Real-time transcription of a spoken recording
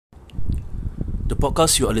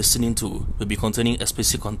podcast you are listening to will be containing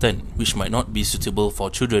explicit content which might not be suitable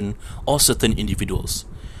for children or certain individuals.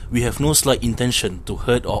 We have no slight intention to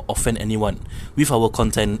hurt or offend anyone with our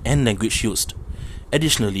content and language used.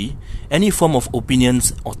 Additionally, any form of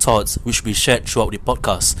opinions or thoughts which we shared throughout the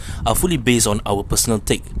podcast are fully based on our personal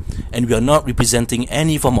take, and we are not representing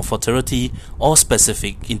any form of authority or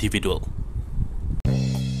specific individual.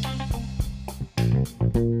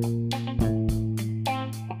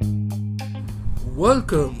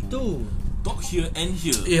 Welcome to Talk Here and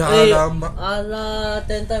Here. alamak. Alah,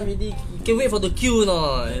 10 time already. You can wait for the queue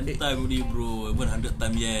no. 10 time already bro, even 100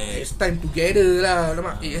 time yet. It's time together lah.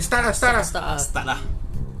 Alamak. Start lah. Start lah.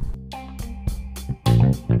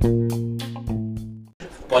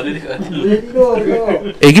 Pada dia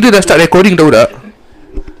Kita dah start recording tau tak?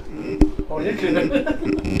 Oh ya ke?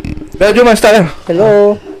 Dah, jom lah start lah.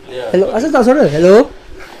 Hello. Hello. Asal tak suara? Hello.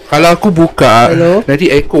 Kalau aku buka, Hello?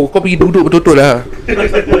 nanti echo. Kau pergi duduk betul-betul lah.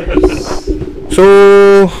 So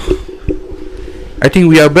I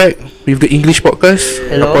think we are back with the English podcast.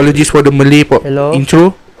 Hello? Apologies for the Malay Hello?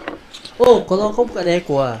 intro. Oh, kalau kau buka ada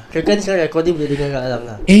echo lah. Kira-kira ni sekarang recording boleh dengar kat dalam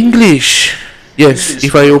lah. English. Yes,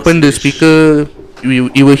 if I open the speaker,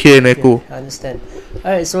 you will hear an echo. Okay, I understand.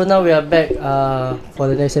 Alright, so now we are back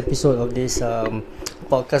for the next episode of this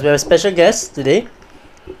podcast. We have a special guest today.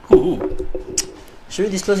 Who? Should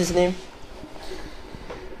we disclose his name?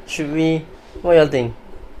 Should we? What y'all think?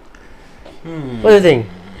 What do you think?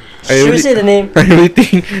 Should we say the name? I really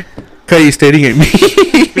think Kai is staring at me.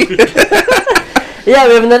 Yeah,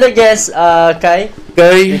 we have another guest, Kai,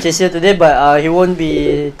 Kai, which is here today, but he won't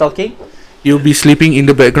be talking. you'll be sleeping in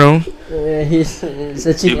the background. He's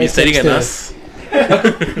a chief. You'll be staring at extra. us.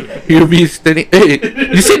 You'll be standing. Hey,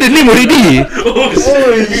 you said the name already. Oh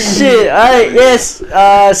shit! Alright, yes.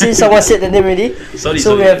 Since someone said the name already, Sorry.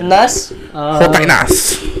 so we have Nas. Hotai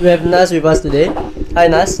Nas. We have Nas with us today. Hi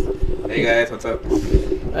Nas. Hey guys, what's up?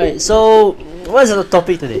 Alright, so what is the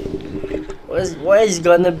topic today? What is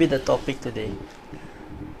gonna be the topic today?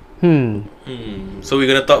 So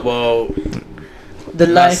we're gonna talk about The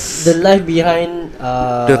life behind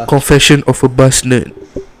The confession of a bus nerd.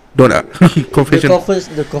 Don't confession.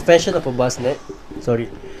 the confession of a bus nerd.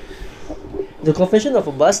 Sorry. The confession of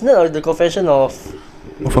a bus nerd or the confession of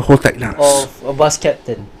Of a Hotai Nas. a bus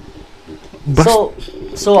captain. Bus.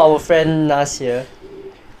 So our friend Nas here,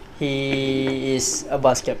 he is a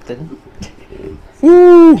bus captain.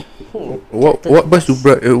 Woo. What bus you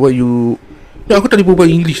brought? What you? Ya, aku tadi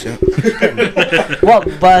berbual English lah.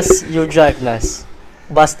 What bus you drive, Nas?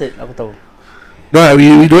 Busted, aku tahu. No,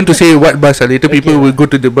 we don't want to say what bus. Later Okay. people will go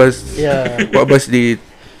to the bus. Yeah. What bus they?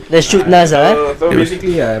 Let's shoot Nas, So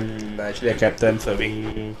basically, I'm actually a captain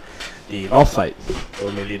serving the north side,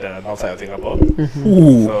 so mainly the north side of Singapore.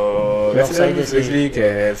 Ooh. So North side residents is usually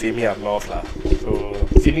can see me up north lah. So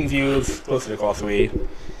scenic views close to the causeway.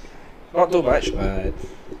 Not too much, but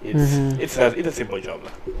it's a simple job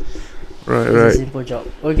lah. Right. It's a simple job.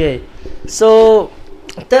 Okay. So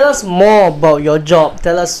tell us more about your job.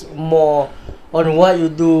 Tell us more on what you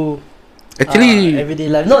do. Actually,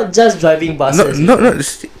 Everyday life, not just driving buses. not.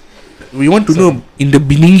 We want to know in the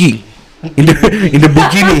beginning, in the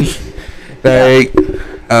beginning, like,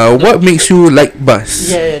 what makes you like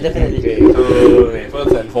bus? Yeah, definitely. Okay, so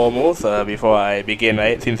first and foremost, before I begin,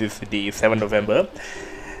 right, since it's the 7th November,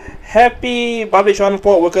 Happy Public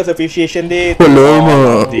Transport Workers Appreciation Day to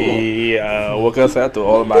all of the workers, to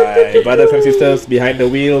all my brothers and sisters behind the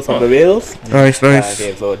wheels, on the rails. Nice.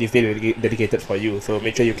 Okay, so this day is dedicated for you. So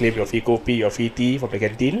make sure you claim your free coffee, your free tea from the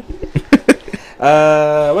canteen.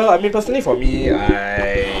 Well, I mean, personally for me,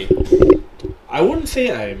 I wouldn't say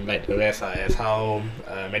I'm like the rest, as how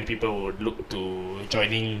many people would look to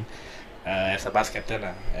joining as a bus captain.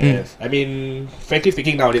 As, I mean, frankly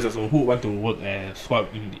speaking, nowadays also, who want to work as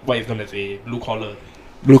what is known as a blue collar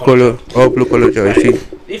job. I see.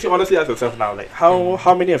 If you honestly ask yourself now, like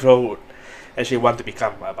how many of you would actually want to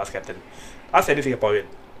become a bus captain? Ask any Singaporean.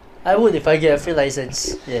 I would if I get a free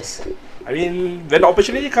license. Yes. I mean, when the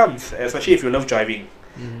opportunity comes, especially if you love driving,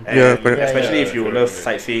 and Yeah, correct. especially if you love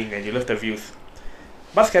sightseeing and you love the views,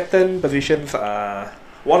 bus captain positions are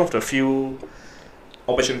one of the few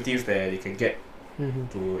opportunities that you can get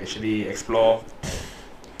to actually explore,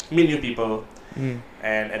 meet new people,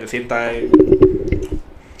 and at the same time,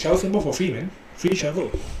 travel Singapore for free, man. Free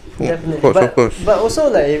travel. Definitely. Of course. But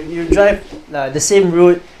also, like, if you drive the same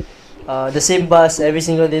route, the same bus every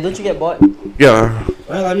single day, don't you get bored? Yeah.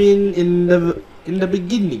 Well, I mean, in the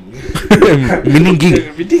beginning, Meaning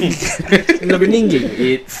gig. in the beginning,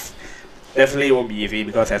 it's definitely won't be easy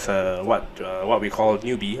because as a what we call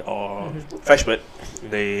newbie or freshman,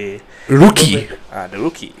 they Rookie. the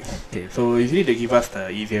rookie. Okay, so usually they give us the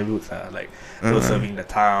easier routes, like those serving the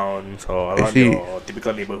towns or around see. your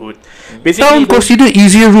typical neighborhood. Basically, Town those- consider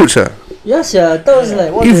easier routes Yes, yeah. That was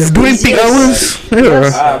like one of If the during peak easiest- hours,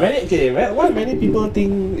 yeah. what many people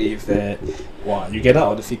think is that you get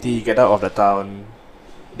out of the city, you get out of the town,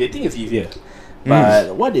 they think it's easier.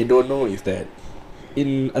 But what they don't know is that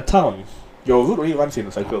in a town, your route only runs in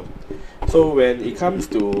a circle. So when it comes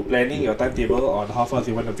to planning your timetable on how fast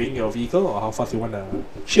you want to bring your vehicle or how fast you want to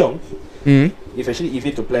chiong, it's actually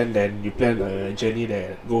easy to plan than you plan a journey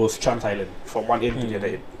that goes trans-island from one end to the other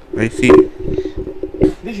end. I see.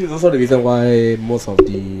 This is also the reason why most of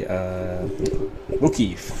the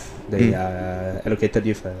rookies they are allocated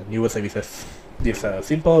these newer services, these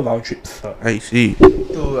simple round trips. I see.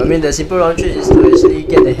 The simple round trip is to actually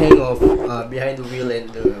get the hang of behind the wheel and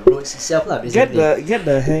the roads itself, lah. Basically. Get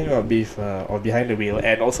the hang of behind the wheel,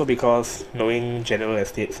 and also because knowing general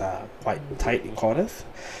estates are quite tight in corners,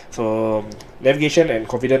 so navigation and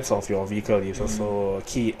confidence of your vehicle is also a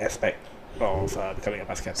key aspect of becoming a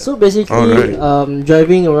bus captain. So basically,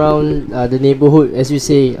 driving around the neighborhood, as you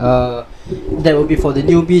say, that will be for the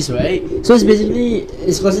newbies, right? So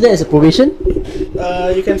it's considered as a probation.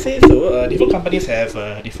 You can say so. Different companies have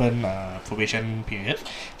different probation periods.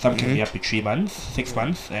 Some can be up to 3 months, 6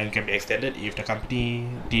 months, and can be extended if the company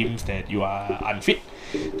deems that you are unfit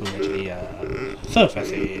to actually serve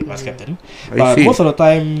as a bus captain. But see. most of the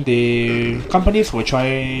time, the companies will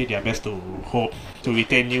try their best to hope to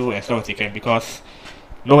retain you as long as they can, because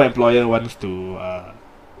no employer wants to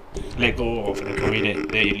let go of an employee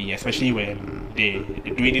that early, especially when they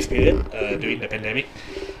during this period, during the pandemic.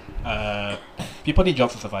 People need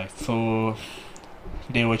jobs to survive, so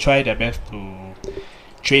they will try their best to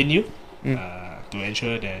train you to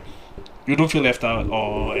ensure that you don't feel left out,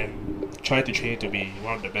 and try to train to be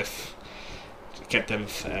one of the best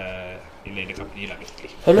captains in the company, basically.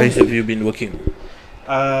 How long have you been working?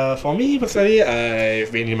 For me personally,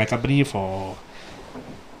 I've been in my company for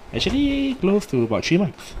actually close to about 3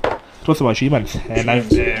 months. And I've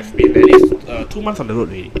been at least 2 months on the road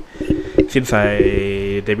already since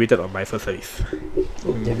I debuted on my first service.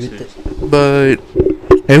 But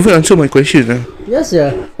haven't answered my question. Yes,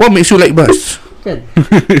 yeah. What makes you like bus? Can.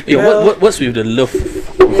 Yeah, what's with the love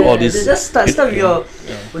of all this? Just start with your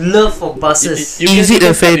love for buses. Is it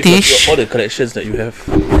a start with fetish? all the connections that you have.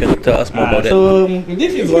 You can tell us more about that. So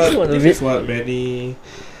this is what many.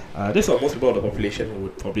 This is what most people of the population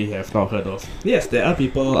would probably have not heard of. Yes, there are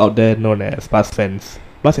people out there known as bus fans,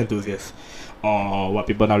 bus enthusiasts, or what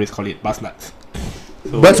people nowadays call it, bus nuts.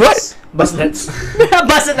 So Bus what? Bus nuts.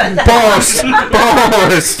 Bus nuts. Pause.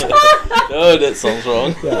 Pause. Oh, that sounds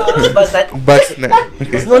wrong. Bus nuts. Bus nut.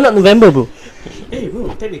 It's not November, bro. Hey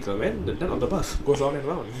bro, technical man, the nut of the bus goes round and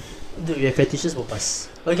round. Dude, we have fetishes for bus.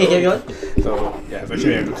 Okay, carry on. So yeah, so actually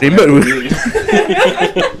we have to Same but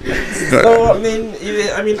So I mean,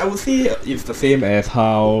 I would say it's the same as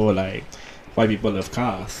how like why people love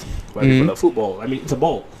cars, why people love football. I mean, it's a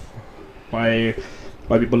ball. Why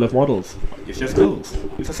people love models? It's just clothes.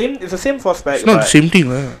 It's the same prospect. It's not the same thing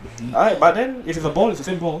lah. But then if it's a ball, it's the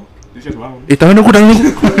same ball. It's just round. Tangan aku.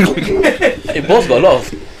 Hey, balls got a lot of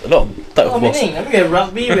type of balls. Meaning, we have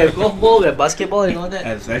rugby, we have golf ball, we have basketball and all that.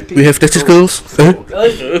 Exactly. We have testicles.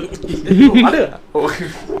 Ada.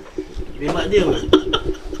 Memang dia.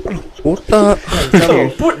 Otak. So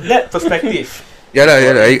put that perspective. Yeah lah.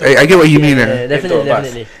 I get what you mean lah.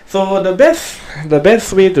 Definitely. So the best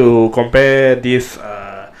way to compare this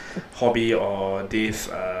hobby or this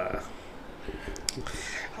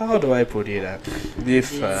how do I put it?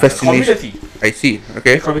 This Fascination. community. I see.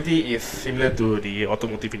 Okay. Community is similar to the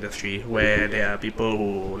automotive industry, where there are people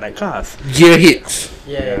who like cars. Gearheads.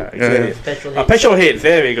 Yeah. Exactly. Petrol Petrol heads.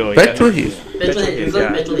 There we go. Petrol heads. Petrol heads.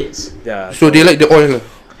 yeah. Petrol heads. Yeah. So they like the oil lah.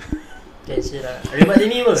 Can say lah. Rebat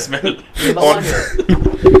ini pun. Rebat On. one ke?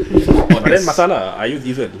 But then masalah, I use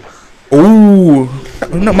diesel. Oh,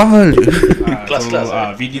 nak mahal je. Class.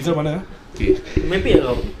 V diesel mana? Okay. Mepek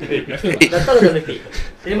kau. Datang dah mepek.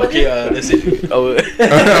 Rebat Okay, dia. that's it. Our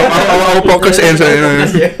podcast ends.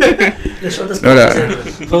 The shortest No lah.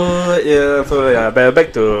 So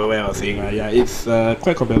back to where I was saying. It's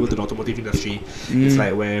quite comparable to the automotive industry. It's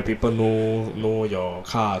like where people know your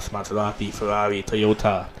cars, Maserati, Ferrari,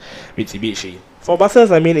 Toyota, Mitsubishi. For buses,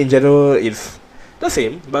 I mean in general, it's the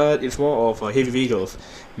same, but it's more of heavy vehicles.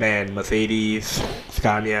 Mercedes,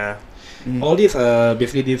 Scania. All these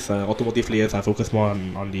basically these automotive players are focused more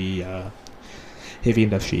on the heavy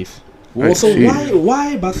industries. Also, see.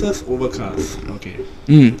 why buses over cars? Okay,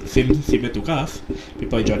 similar to cars,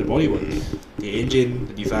 people enjoy the bodywork, the engine,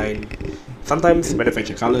 the design, sometimes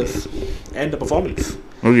manufactured colors, and the performance.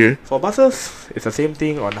 Okay. For buses, it's the same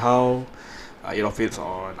thing on how it operates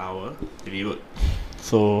on our daily road.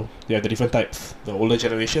 So there are the different types: the older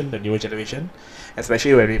generation, the newer generation.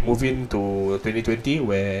 Especially when we move into 2020,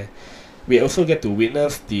 where we also get to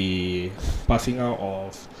witness the passing out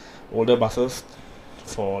of older buses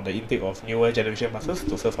for the intake of newer generation buses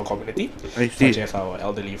to serve our community, I see. such as our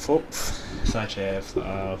elderly folks, such as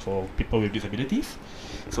for people with disabilities.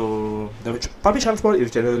 So the public transport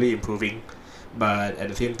is generally improving, but at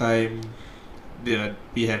the same time,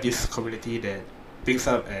 we have this community that brings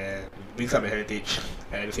up a heritage,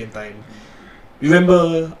 and at the same time,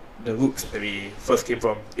 remember the roots that we first came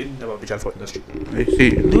from in the public transport industry. I see.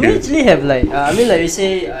 Do we Okay. actually have like I mean, like you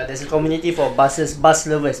say, there's a community for buses, bus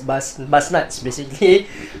lovers, bus nuts, basically.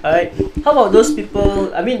 Alright. How about those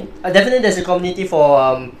people? I mean, definitely there's a community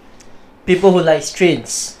for people who like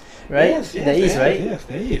trains, right? Yes, There is, right? Yes,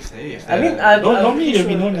 there is. I mean, normally they'll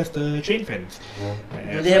be sure. known as the train fans.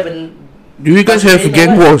 Do they have an Do you guys have Train or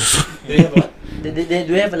gang what? wars? They have what? they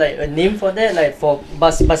do have like a name for that, like for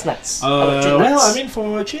bus nuts? Train Well, nuts? I mean,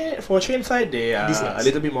 for train side, they are These a nuts.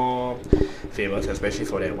 little bit more famous, especially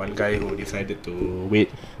for that one guy who decided to wait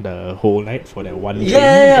the whole night for that one train.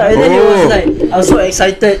 Yeah, and then he was Oh. like, I was so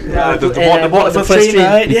excited. the first train,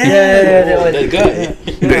 right? Yeah, that one. That guy.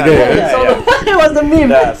 Yeah, so it was the meme.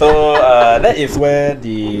 Yeah, so that is where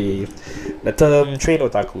the term train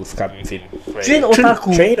otakus comes in. Right? Train otaku.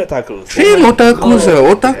 Train otakus. Train otakus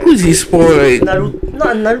otakus is for like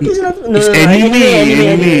Naruto is Naruto. No, It's no, anime.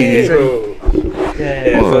 Sorry.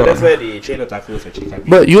 Yeah. So Oh. that's where the train otakus actually come in.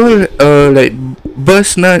 But you all like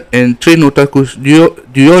bus nut and train otakus. Do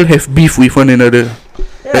you all have beef with one another?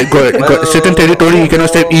 Like got certain territory you cannot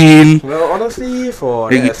step in. Well, honestly, for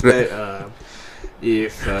Like, that aspect,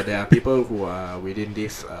 if there are people who are within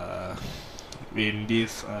this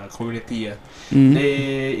community,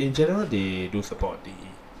 they in general they do support the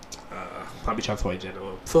public transport in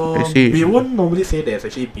general. So I see. we won't normally say there's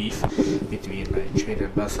actually beef between like train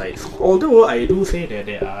and bus sides. Although I do say that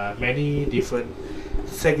there are many different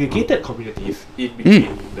segregated communities in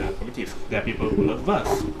between the communities. There are people who love bus.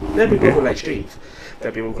 There are people who like trains. There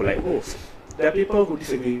are people who like both. There are people who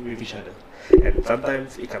disagree with each other. And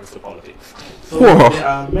sometimes it comes to politics. So Whoa. there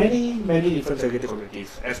are many different segregated communities,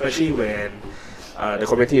 especially when the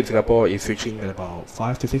community in Singapore is reaching at about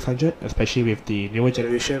 500 to 600, especially with the newer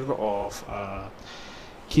generation of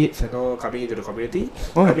kids and all coming into the community.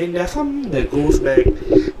 Oh. I mean, there's some that goes back,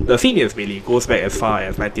 the seniors really goes back as far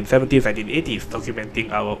as 1970s, 1980s,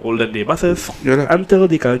 documenting our olden day buses Yeah lah. until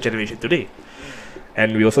the current generation today.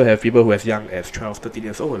 And we also have people who as young as 12, 13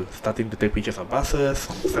 years old starting to take pictures of buses,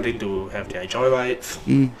 starting to have their joyrides.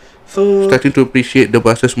 So Starting to appreciate the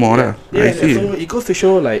buses more lah. I see. so it goes to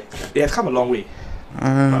show like it has come a long way.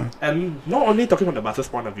 Ah. And not only talking from the buses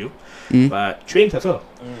point of view, Mm. but trains as well.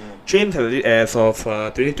 Trains as of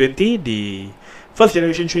 2020, the first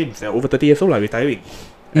generation trains that are over 30 years old are retiring.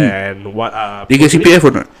 And what are They get CPF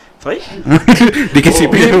or not? Sorry? They get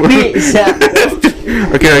CPF.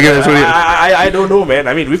 Okay, sorry. I don't know, man.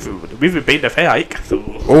 I mean, we've been paying the fare hike, so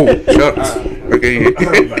Oh, shucks. Okay.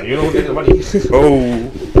 you know, take the money. Oh.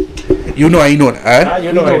 You know I know.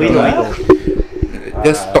 You know, we know.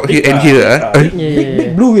 Just talk here and here.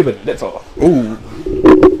 Big blue ribbon. That's all. Oh.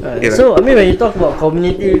 Yeah. So I mean, when you talk about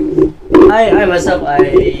community, I myself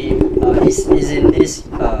is in this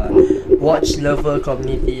watch lover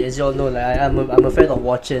community. As you all know, like I'm a fan of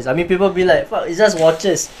watches. I mean, people be like, "Fuck, it's just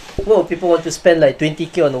watches." Well, people want to spend like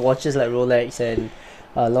 20K on the watches like Rolex and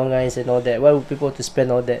Long Eyes and all that. Why would people want to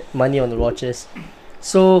spend all that money on the watches?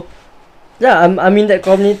 So yeah, I'm in that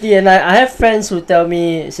community, and I have friends who tell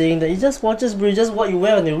me saying that it's just watches, bro. It's just what you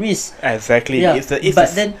wear on your wrist. Exactly. Yeah, but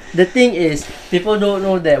then the thing is, people don't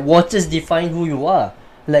know that watches define who you are.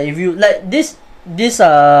 Like if you like this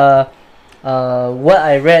what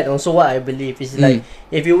I read, also what I believe is like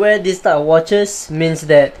if you wear this type of watches means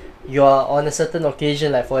that you are on a certain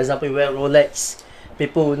occasion. Like for example, you wear Rolex,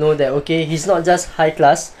 people will know that okay, he's not just high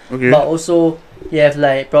class, Okay. but also you have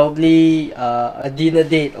like probably a dinner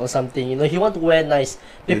date or something. You know, he want to wear nice.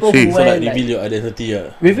 People see. who So wear like like, reveal your identity.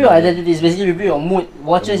 reveal your identity is basically reveal your mood.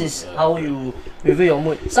 Watches is how you reveal your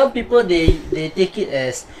mood. Some people they take it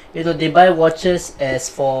as, you know, they buy watches as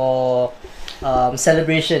for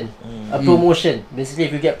celebration, a promotion. Basically,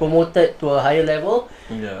 if you get promoted to a higher level,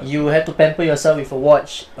 Yeah. you have to pamper yourself with a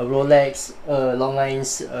watch, a Rolex, Long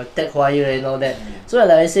Lines, Tag Heuer and all that. So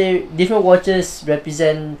like I say, different watches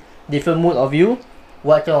represent different mood of you.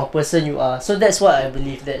 what kind of person you are. So that's what I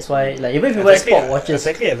believe. That's why, like, even if you wear sport watches,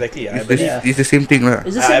 Exactly. I believe. It's the same thing lah.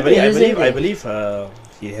 it's the same thing. I believe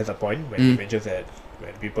he has a point when he mentions that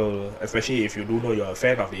when people, especially if you do know you're a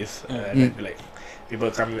fan of this, then like people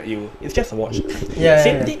come at you, it's just a watch.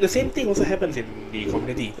 The same thing also happens in the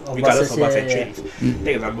community, regardless of bus and trains.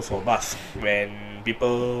 Take example for bus, when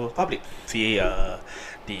public see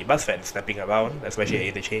the bus fans snapping around, especially at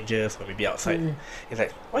interchanges or maybe outside. It's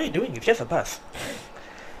like, what are you doing? It's just a bus.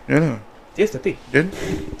 Yeah. Here's the thing. Then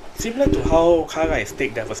Similar to how car guys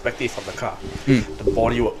take their perspective from the car, the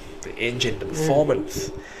bodywork, the engine, the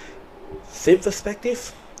performance, same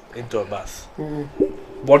perspective into a bus.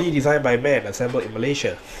 Body designed by man, assembled in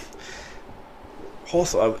Malaysia.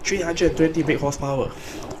 320 brake horsepower,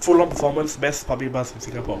 full-on performance, best public bus in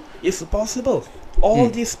Singapore. It's possible. All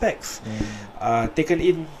these specs are taken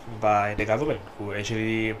in by the government, who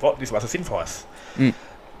actually brought these buses in for us.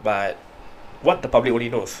 But what the public only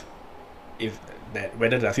knows is that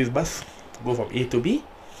whether does this bus go from A to B,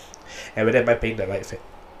 and whether am I paying the right fare.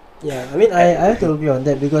 Yeah, I mean, I have to agree on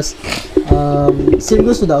that because same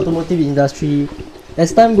goes to the automotive industry.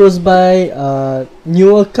 As time goes by,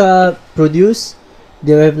 newer car produce,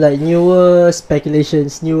 they have like newer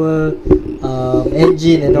speculations, newer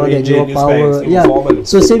engine and all that, newer power.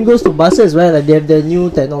 So same goes to buses, right? Like they have the new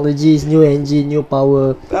technologies, new engine, new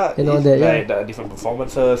power, and all that. Like the different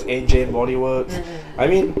performances, engine, bodywork. I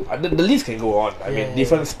mean, the list can go on. I mean,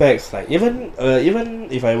 different specs. Like even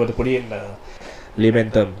if I were to put it in layman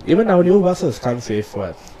term, even our new buses comes with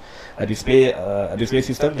what? A display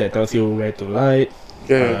system that tells you where to light.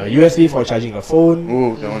 USB for charging a phone.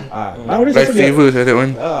 Oh, that one. Nowadays Lifesavers, that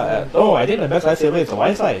one. no, I think the best lifesaver is the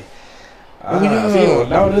Wi-Fi.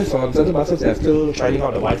 Nowadays on certain buses they're still trying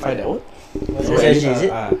out the Wi-Fi network. Is it?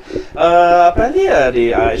 Apparently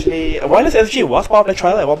they are actually wireless SG was part of the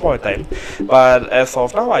trial at one point in time, but as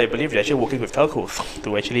of now I believe they're actually working with telcos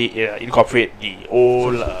to actually incorporate the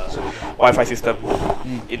old Wi-Fi system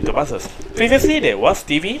into buses. Previously there was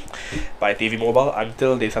TV by TV Mobile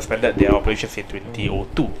until they suspended their operations in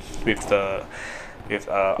 2002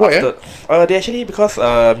 they actually, because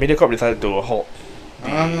Mediacorp decided to halt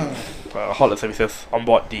the services on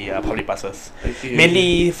board the public buses,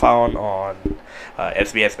 mainly found on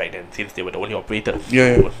SBS back then, since they were the only operator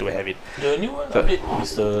to have it. The new one update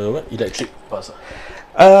is the electric bus.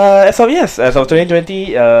 As of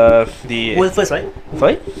 2020, the World first, right?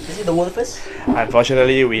 Sorry? Is it the world first?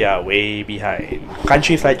 Unfortunately, we are way behind.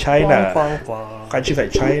 Countries like China,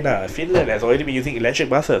 Finland has already been using electric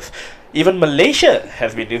buses. Even Malaysia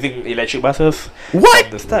has been using electric buses What?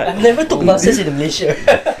 from the start. I've never took buses in Malaysia.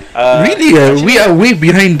 Really? We are way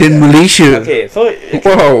behind than Malaysia. Okay, so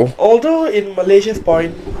Wow. although in Malaysia's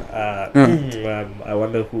point, I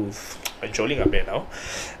wonder who's controlling up there now,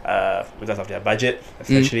 because of their budget,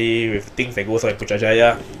 especially with things that goes on in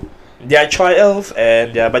Putrajaya. Their trials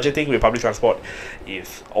and their budgeting with public transport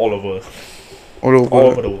is all over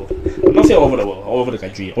the world. I'm not saying all over the world, all over the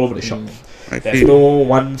country, all over the shop. There's no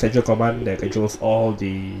one central command that controls all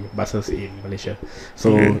the buses in Malaysia.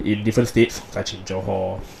 So in different states, such in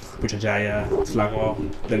Johor, Putrajaya, Selangor,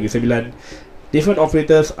 Negeri Sembilan, different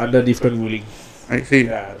operators under different ruling. I see.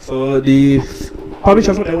 Yeah, so the public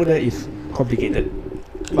transport network there is complicated.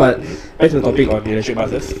 But back to the topic on the electric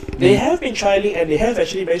buses, they have been trialing and they have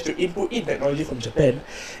actually managed to input in technology from Japan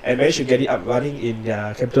and managed to get it up running in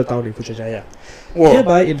their capital town in Putrajaya.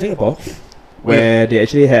 Hereby in Singapore, where they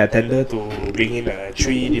actually had a tender to bring in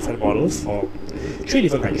 3 different models from 3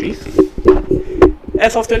 different countries.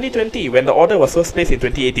 As of 2020, when the order was first placed in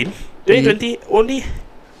 2020 only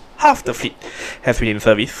half the fleet has been in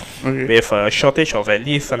service, with a shortage of at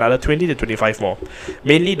least another 20 to 25 more,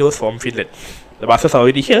 mainly those from Finland. The buses are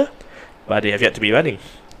already here, but they have yet to be running.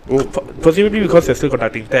 Presumably because they're still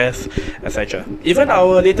conducting tests, etc. Even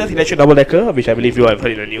our latest electric double-decker, which I believe you have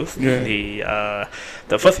heard in the news,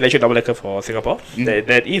 the first electric double-decker for Singapore,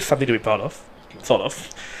 that is something to be proud of, sort of.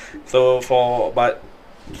 But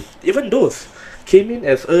even those came in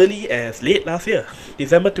as early as late last year,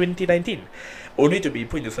 December 2019, only to be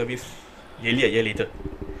put into service nearly a year later.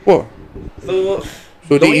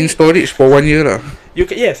 So they in storage for 1 year lah.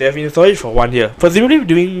 Yes, they have been in storage for 1 year, presumably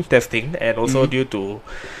doing testing and also due to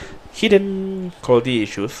hidden quality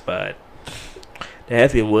issues. But there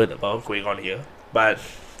has been word about going on here. But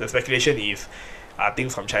the speculation is, are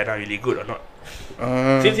things from China really good or not?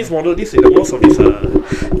 Since this model, most of these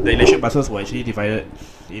the electric buses were actually divided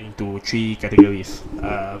into 3 categories.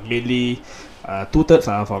 Mainly, 2/3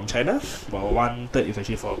 are from China, while 1/3 is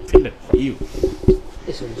actually from Finland, EU.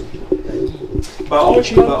 But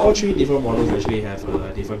all three different models actually have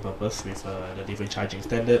a different purpose with the different charging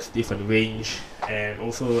standards, different range, and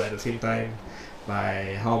also at the same time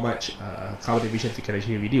by how much carbon emissions it can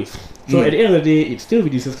actually reduce. So at the end of the day, it still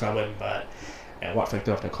reduces carbon, but at what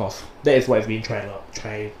factor of the cost? That is what is being tried out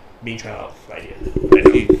right here.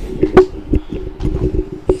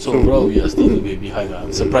 So bro, we are still way behind.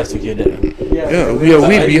 I'm surprised to hear that. Yeah, we are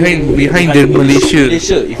way behind the Malaysia. If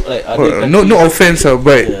like other No offense,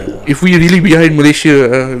 but if we really behind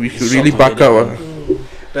Malaysia, we should really back up.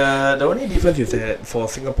 The only difference is that for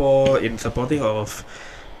Singapore, in supporting of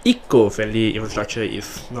eco-friendly infrastructure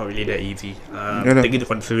is not really that easy. Taking into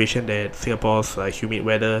consideration that Singapore's humid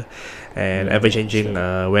weather and ever-changing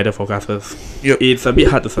weather forecasters, it's a bit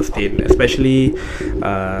hard to sustain, especially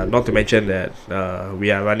not to mention that we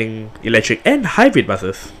are running electric and hybrid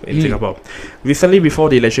buses in Singapore. Recently, before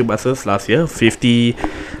the electric buses last year, 50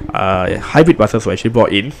 hybrid buses were actually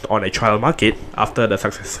brought in on a trial market after the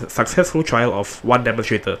successful trial of one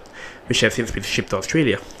demonstrator, which has since been shipped to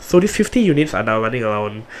Australia. So these 50 units are now running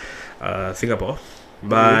around Singapore,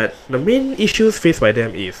 but the main issues faced by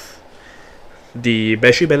them is the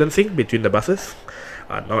battery balancing between the buses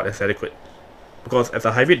are not as adequate, because as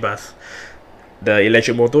a hybrid bus, the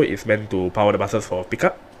electric motor is meant to power the buses for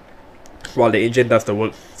pickup, while the engine does the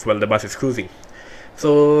work while the bus is cruising.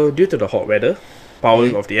 So due to the hot weather,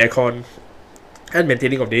 powering of the aircon, and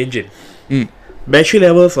maintaining of the engine, battery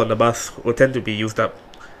levels on the bus will tend to be used up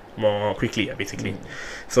more quickly, basically.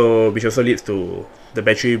 So which also leads to the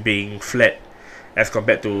battery being flat as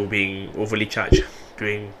compared to being overly charged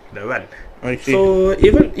during the run. So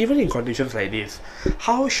even in conditions like this,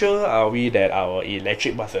 how sure are we that our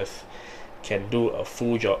electric buses can do a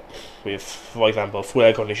full job with, for example, full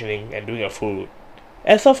air conditioning and doing a full route?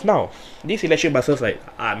 As of now, these electric buses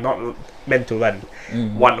are not meant to run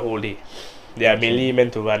one whole day. They are mainly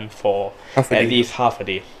meant to run for at least half a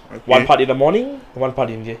day. One part in the morning, one part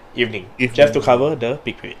in the evening, just to cover the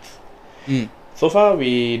peak periods. So far,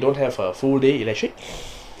 we don't have a full day electric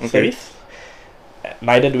service.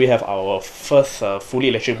 Neither do we have our first fully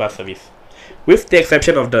electric bus service, with the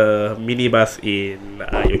exception of the minibus in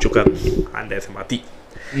Yio Chu Kang under SMRT.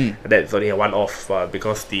 That's only a one-off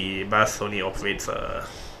because the bus only operates a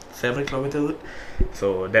 7-kilometer route,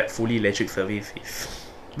 so that fully electric service is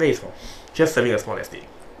very small, just serving a small estate.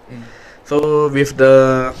 So with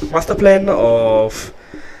the master plan of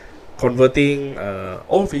converting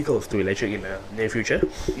all vehicles to electric in the near future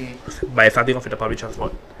by starting off with the public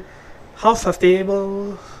transport, how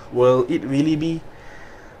sustainable will it really be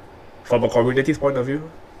from a community's point of view?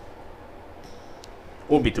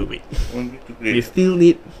 Won't be too great. We still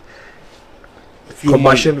need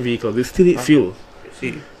combustion vehicles. We still need fuel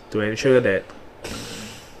to ensure that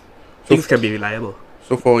things can be reliable.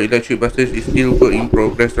 So for electric buses, it's still work in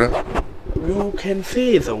progress, You can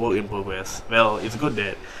say it's a work in progress. Well, it's good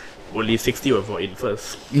that only 60 were brought in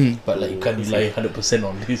first. But like you can't rely 100%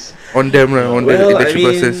 on this. On them, on the electric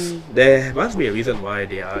buses. There must be a reason why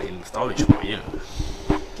they are in storage for a year.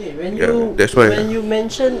 Okay, when you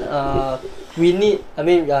mention we need,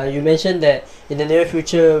 you mentioned that in the near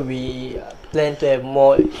future we plan to have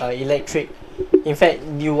more electric. In fact,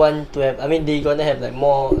 you want to have, they're gonna have like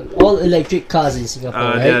more all electric cars in Singapore,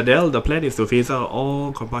 right? The plan is to phase out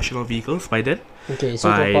all combustional vehicles by then. Okay, so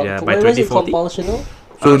by when is it 2040. compulsional?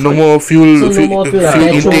 So no more fuel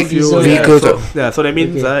intake vehicles. So that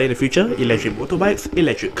means in the future, electric motorbikes,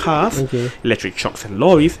 electric cars, electric trucks and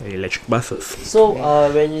lorries, and electric buses. So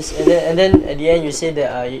when you and then at the end you say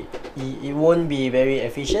that it won't be very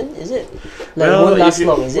efficient, is it? Like it won't last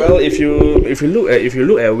long, is it? Well, if you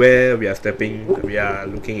look at where we are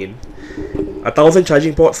looking in, 1,000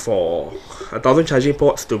 charging ports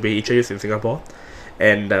to be introduced in Singapore.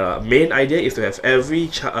 And the main idea is to have every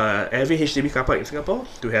HDB car park in Singapore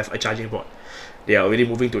to have a charging port. They are already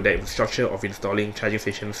moving to the infrastructure of installing charging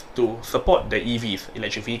stations to support the EVs,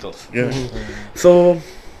 electric vehicles. So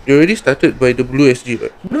you already started by the Blue SG,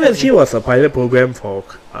 right? Blue SG was a pilot program for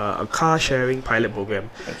a car sharing pilot program,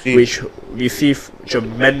 which received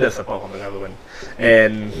tremendous support from the government.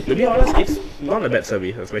 And to be honest, it's not a bad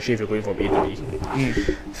service, especially if you're going from A to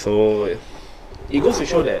B. So it goes to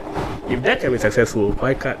show that if that can be successful,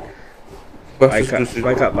 why can't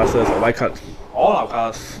buses or why can't all our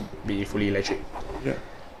cars be fully electric?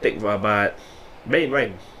 But bear in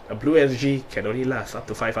mind, a Blue SG can only last up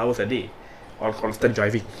to 5 hours a day on constant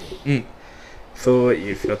driving. So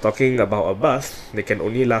if you're talking about a bus, they can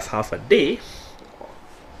only last half a day.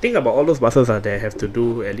 Think about all those buses that have to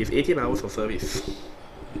do at least 18 hours of service,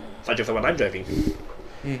 such as the one I'm driving.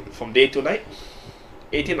 From day to night,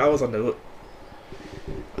 18 hours on the road.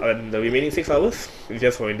 And the remaining 6 hours is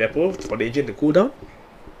just for in depot for the engine to cool down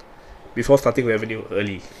before starting revenue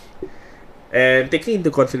early. And taking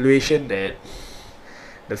into consideration that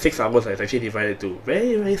the 6 hours is actually divided to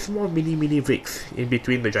very, very small mini breaks in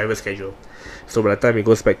between the driver's schedule. So by the time it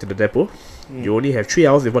goes back to the depot, you only have 3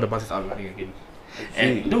 hours before the bus is up and running again.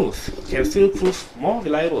 And those can still prove more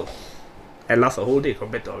reliable and last a whole day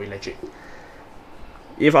compared to our electric.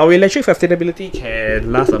 If our electric sustainability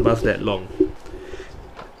can last a bus that long,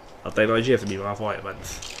 our technology has to be far more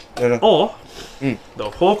advanced. Or the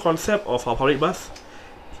whole concept of our public bus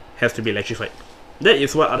has to be electrified. That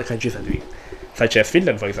is what other countries are doing, such as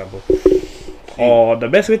Finland, for example. Or the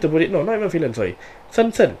best way to put it, no, not even Finland, sorry,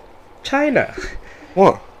 Shenzhen, China.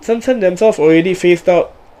 What? Shenzhen themselves already phased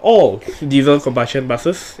out all diesel combustion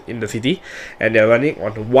buses in the city, and they are running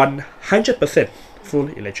on 100% full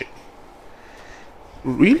electric.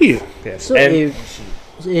 Really? Yes. So and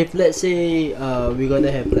if let's say we're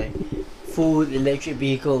gonna have like full electric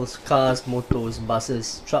vehicles, cars, motors,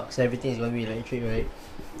 buses, trucks, everything is gonna be electric, right?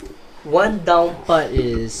 One down part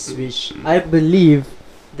is, which I believe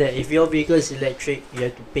that if your vehicle is electric, you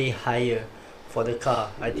have to pay higher for the car.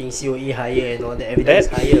 I think COE higher and all that, everything is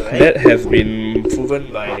higher, right? that has been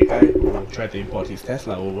proven by the guy who tried to import his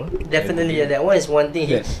Tesla over. Definitely, yeah, that one is one thing.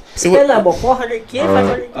 He Yes. spent like about 400k,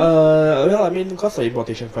 500k. Well, I mean, because the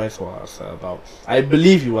importation price was about, I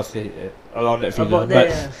believe it was around that figure. About But that,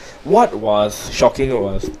 yeah. what was shocking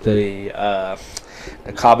was the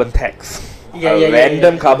carbon tax. Yeah, A yeah, yeah,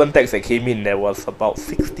 random yeah. carbon tax that came in that was about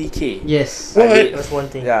 60k. Yes, I mean, that's one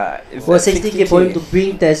thing. Yeah, it's For at 60k for him to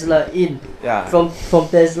bring Tesla in yeah. from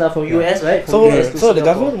Tesla from US, right? From So, US to so the Singapore.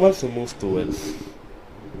 government wants to move towards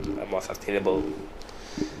a more sustainable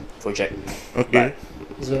project, Okay.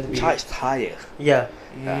 It's going to be charged higher. yeah.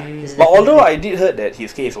 But although I did heard that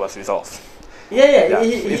his case was resolved, yeah,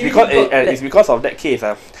 it's because of that case.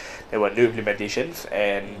 There were new implementations,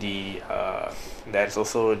 and there's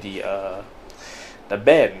also the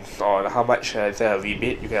ban on how much is there a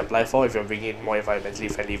rebate you can apply for if you're bringing more environmentally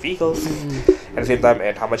friendly vehicles, at the same time,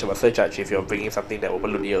 and how much of a surcharge if you're bringing something that will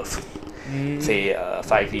pollute the earth, say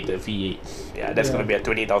 5-liter V8. Yeah, that's going to be a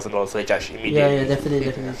 $20,000 surcharge immediately. yeah,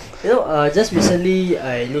 definitely. You know, just recently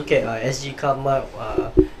I look at SG Carmart,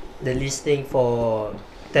 the listing for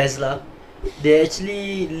Tesla. They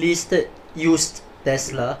actually listed used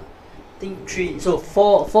Tesla. I think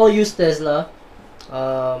four used Tesla.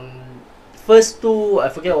 First two, I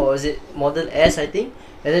forget what was it, Model S I think,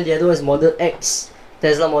 and then the other one is Model X,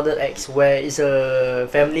 Tesla Model X, where it's a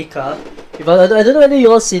family car. I don't know whether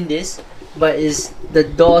you all seen this, but it's the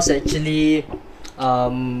doors actually,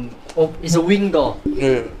 it's a wing door.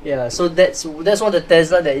 Yeah. Yeah, so that's one of the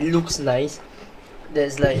Tesla that it looks nice.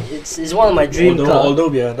 That's like it's one of my dream car. Although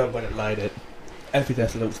we are not going to lie that every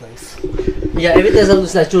Tesla looks nice. Yeah, every Tesla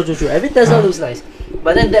looks nice. True. Every Tesla looks nice.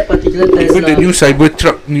 But then that particular Tesla. Even the new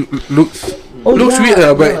Cybertruck looks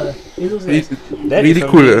weird, but it looks nice. That really is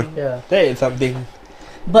cool. something- Yeah. That is something.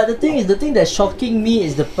 But the thing that's shocking me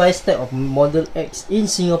is the price tag of Model X in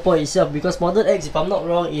Singapore itself, because Model X, if I'm not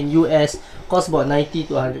wrong, in US costs about 90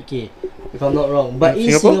 to 100k, if I'm not wrong. But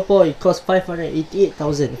in Singapore it costs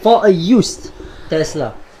 588,000 for a used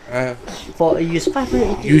Tesla. For a used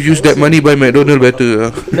 588,000. You use that money buy McDonald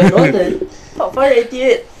better. McDonald,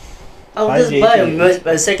 588. I'll just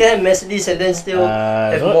buy a second-hand Mercedes and then still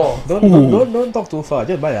have more. Don't talk too far.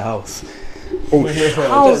 Just buy a house.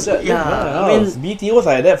 House, yeah. I mean, BTOs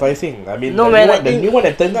are that pricing. I mean, No, the man, new I one, the think- new one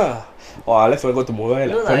at Tengah. Oh, let's go to Murai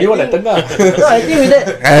No, lah. I The new one at think- Tengah. no, I think with that,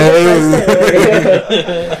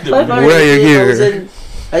 588,000.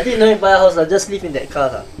 I think no need buy a house. I'll just live in that car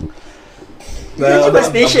lah. It's actually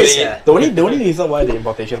spacious, yeah. The only reason why the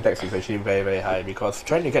importation tax is actually very, very high, because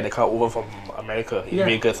trying to get the car over from America in Yeah.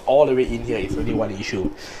 Vegas all the way in here is only one issue.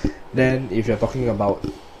 Then if you're talking about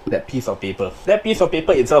that piece of paper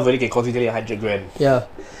itself already can cost easily 100 grand. Yeah.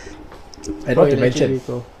 And For not to electric mention,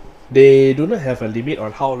 vehicle. they do not have a limit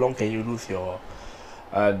on how long can you lose your.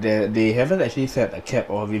 They haven't actually set a cap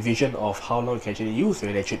or revision of how long you can actually use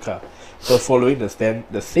your electric car. So following the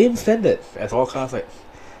same standard as all cars, like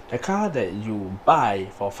the car that you buy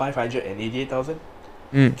for 588,000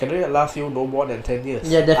 can only last you no more than 10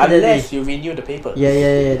 years. Yeah, definitely. Unless you renew the paper.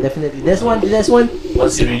 Yeah, definitely. That's one.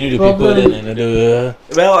 Once you renew the Problem. paper, then another.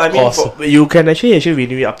 Well, I mean, Cost. you can actually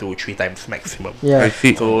renew it up to 3 times maximum. I Yeah.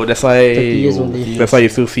 see. So that's why 30 years only. that's why you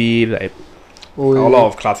still see like Oh, a lot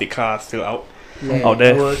of classic cars still out. like out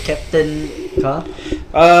there. Our Captain car.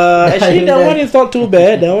 Actually, that one is not too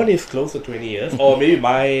bad. That one is close to 20 years. Or maybe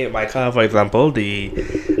my car, for example, the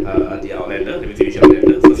Outlander, the Mitsubishi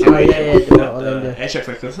Outlander. The Outlander. The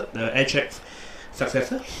Aircheck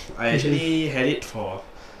successor. I actually had it for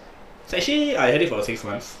So actually, I had it for 6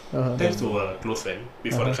 months. Uh-huh. Thanks to a close friend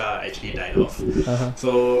before the car actually died off. Uh-huh.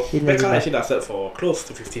 So It the never car died. actually lasted for close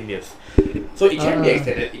to 15 years. So it can be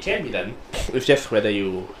extended, it can be done. It's just whether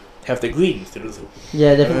you have the greens to do so.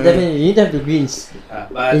 Yeah, definitely. You need to have the greens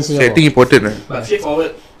But in So I Singapore. think important. But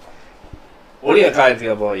straightforward, owning a car in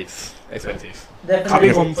Singapore is expensive. Coming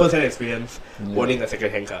Definitely. from first-hand experience, owning a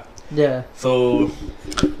second-hand car. Yeah. So,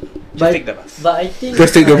 just But- take the bus. But I think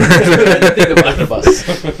Just take the Take the bus.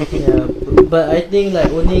 yeah, but I think like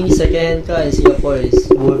owning second-hand car in Singapore is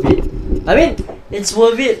worth it. I mean, it's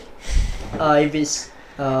worth it if it's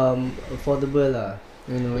affordable lah.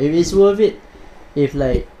 You know, if it's worth it, if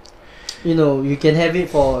like, you know, you can have it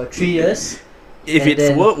for 3 years. If And it's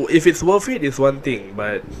then- if it's worth it, it's one thing.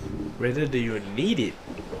 But whether do you need it,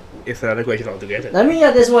 is another question altogether. I mean,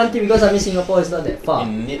 yeah, that's one thing because I mean Singapore is not that far.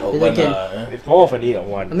 In need of Then one can- lah. It's more of a need of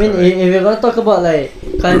one. I mean, correct? if you're gonna talk about like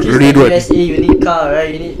countries Read like what? USA, you need car,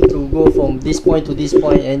 right? You need to go from this point to this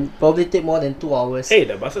point and probably take more than 2 hours. Hey,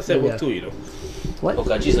 the buses that Yeah. work too, you know. What? For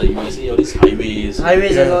countries like USA, all these highways.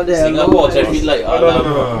 Highways and all that. Singapore no, traffic light.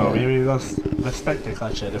 alarm. We must respect the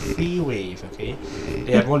culture. The freeways, okay?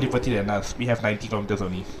 They have more liberty than us. We have 90 kilometers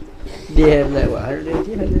only. They have like what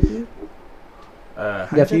 120, 130? Their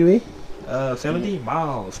 100, freeway, 70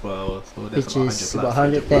 miles per hour. So that's which about is 100 about plus,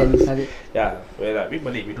 110, 100 plus. 100. Yeah, well, we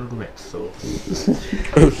Malay, we don't do maths, so.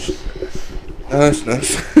 Nice.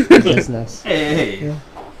 That's nice. Hey. Yeah.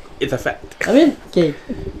 It's a fact. I mean, okay.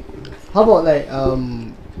 How about like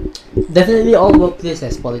definitely all workplace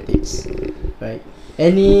has politics, right?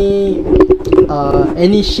 Any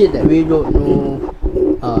shit that we don't know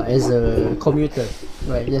as a commuter,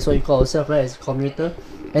 right? That's what you call ourselves, right? As a commuter.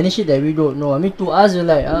 Any shit that we don't know. I mean, to us, we're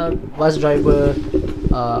like bus driver.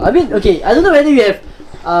 I mean, okay. I don't know whether you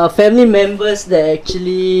have family members that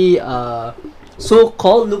actually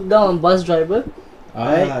so-called look down on bus driver.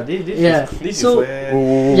 Right? This Yeah. this So- is where.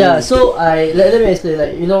 Yeah, so let me explain.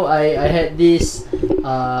 Like, you know, I had this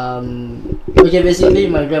okay, basically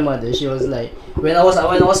my grandmother, she was like, when I was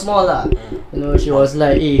small lah, you know, she was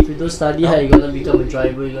like, hey, if you don't study hard, you're gonna become a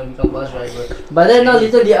driver, you're gonna become bus driver. But then now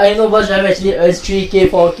little did I know bus driver actually earns 3k,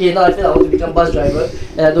 4k. Now I feel I want to become bus driver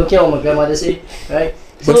and I don't care what my grandmother say, right?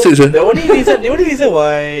 So, But The only reason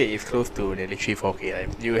why it's close to nearly 3-4k, right?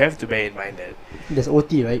 You have to bear in mind that there's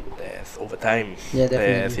OT, right? there's overtime, Yeah,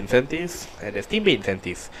 there's definitely. incentives, and there's teammate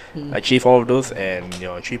incentives. Mm. Achieve all of those, and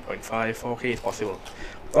your 3.5, 4k is possible.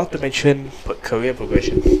 Not to mention career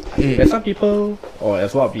progression. There's some people, or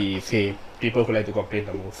as what we say, people who like to complain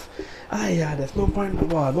the most. There's no point.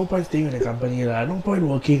 No point staying in the company lah. No point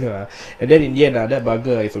working lah. And then in the end, that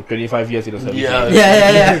bugger is for 25 years in the service. Yeah.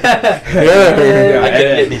 Yeah. I can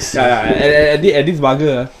relate this. And this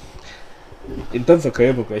bugger, in terms of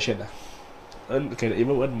career progression, can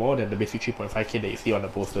even earn more than the basic 3.5k that you see on the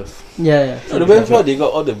posters. Yeah. So the best part, they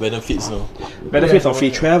got all the benefits, no? Benefits of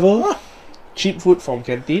free travel, cheap food from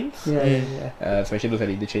canteens, Yeah. especially those at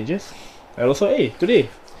interchanges. And also, today,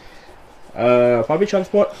 public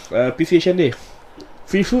transport, appreciation day,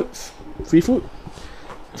 free food, free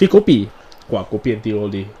kopi. Wow, kopi and tea all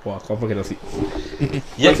day. Wow, confirm cannot sleep.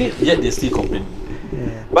 Yet they still complain.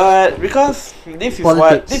 Yeah. But because this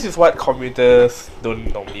Politics. is what commuters don't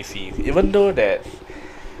normally see. Even though that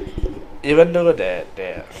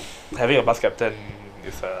they're having a bus captain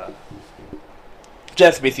is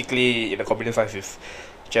just basically in the commuter science is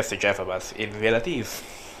just to drive a bus. In reality, it's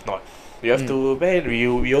not. You have to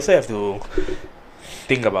we also have to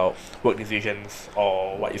think about work decisions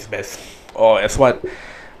or what is best, or as what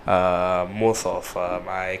most of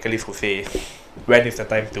my colleagues would say, when is the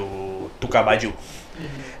time to tukar baju.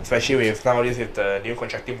 Especially with nowadays with the new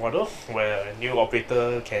contracting model where a new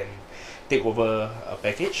operator can take over a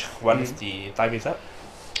package once the time is up,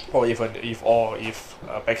 or if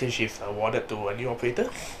a package is awarded to a new operator,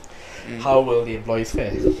 how will the employees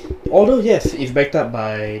fare? Although yes, it's backed up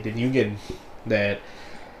by the union that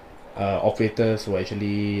operators will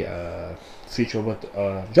actually switch over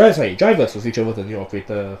to, drivers will switch over to the new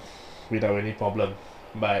operator without any problem,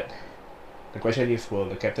 but the question is, will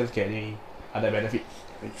the captains get any other benefit?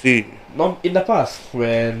 See. In the past,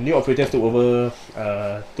 when new operators took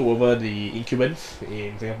over the incumbents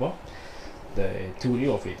in Singapore, the two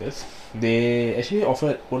new operators, they actually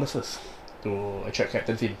offered bonuses to attract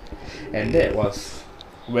captains in, and that was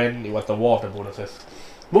when it was the war of the bonuses.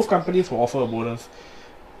 Both companies will offer a bonus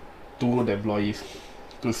to the employees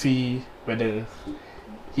to see whether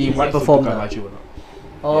he wants to perform tukar lah. baju or not.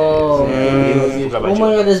 Oh. Oh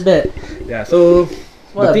my god, that's bad. Yeah, so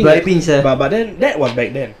What the a thing bribing, is, sir. but then that was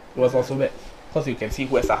back then. It was also bad because you can see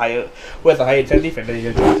who has a higher incentive and then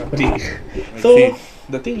you join the company. So see.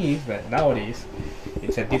 the thing is that nowadays, in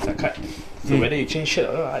incentives are cut. So whether you change shirt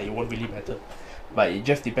or not, it won't really matter. But it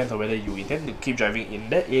just depends on whether you intend to keep driving in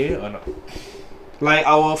that area or not. Like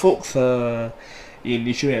our folks in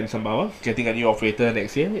Yishun and Sembawang getting a new operator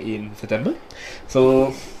next year in September.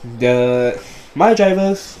 So my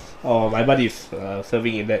drivers or my buddies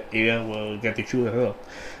serving in that area will get to choose as well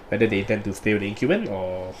whether they intend to stay with the incumbent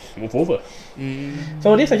or move over.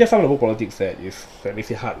 So these are just some of the politics that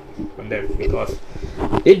makes it hard on them because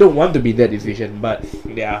they don't want to be in that decision, but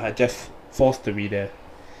they are just forced to be there.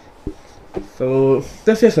 So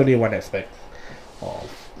that's just only one aspect of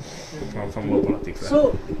some world politics.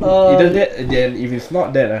 So, either that, and then if it's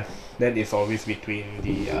not that, then it's always between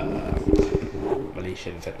the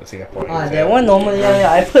Malaysians and the Singaporeans. that one normal.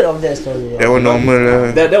 Yeah, I've heard of that story. That one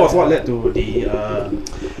normal. That was what led to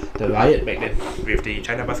the riot back then with the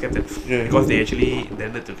China bus captains, because they actually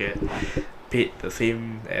intended to get paid the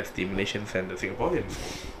same as the Malaysians and the Singaporeans.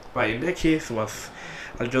 But in that case, it was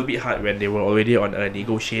a little bit hard when they were already on a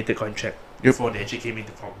negotiated contract before they actually came in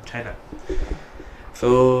from China.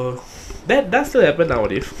 So that does still happen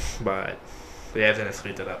nowadays, but it hasn't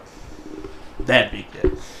escalated up that big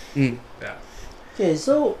yet. Yeah. Okay,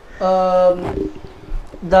 so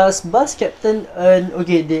does bus captain earn?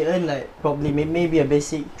 Okay, they earn like probably maybe a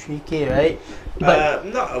basic 3K, right? But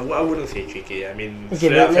No, I wouldn't say 3K. I mean, okay,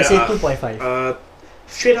 but let's say 2.5.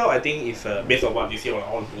 Straight out, I think it's based on what you see on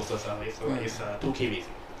all the posters. It's 2K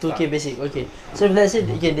basic. 2K basic, okay. So if let's say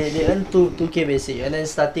okay, they earn 2K basic, and then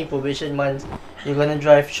starting probation month, you're gonna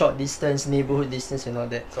drive short distance, neighborhood distance, and all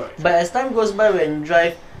that. Correct. But as time goes by, when you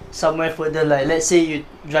drive somewhere further, like let's say you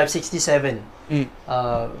drive 67,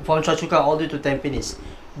 from Choa Chu Kang all the way to Tampines,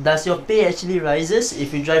 does your pay actually rises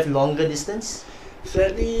if you drive longer distance?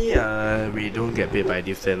 Sadly, we don't get paid by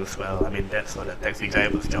distance. Well, I mean that's not the taxi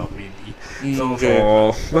driver's job really. So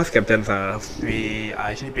for bus captains, we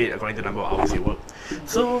are actually paid according to the number of hours you work.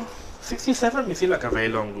 So 67 may seem like a very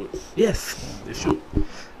long route. Yes, it should.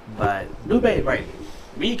 But do bear in mind,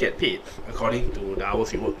 we get paid according to the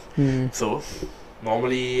hours you work. So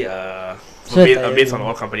normally, based on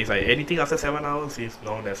all companies, like anything after 7 hours is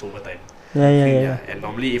known as overtime. Yeah. And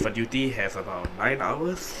normally, if a duty has about 9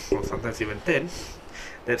 hours, or sometimes even 10,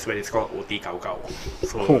 that's when it's called OT Gao Gao.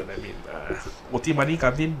 So, I mean, OT money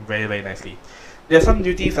comes in very, very nicely. There are some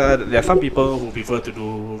duties, there are some people who prefer to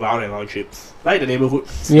do round and round trips, like the neighborhood.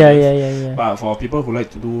 Yeah. But for people who like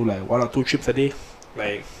to do like 1 or 2 trips a day,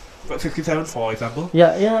 like 67 for example,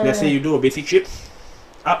 Yeah. let's say you do a basic trip,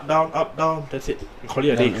 up, down, that's it. You call it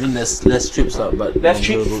a I day. mean, less trips, but Less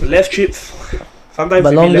trips. Sometimes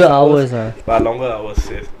But maybe longer less hours, But longer hours,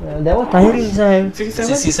 yes. that one tiring, sir.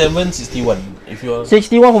 67? 67, 61. If you're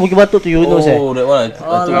 61 from Bukit Batok to Eunos, that one I think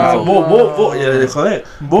so. Both, yeah, correct.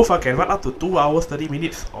 Both can run up to 2 hours 30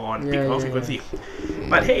 minutes on peak hour Yeah. frequency.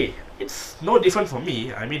 But hey, it's no different for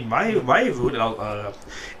me. I mean, my route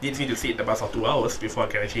needs me to sit in the bus for 2 hours before I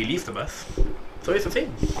can actually leave the bus. So it's the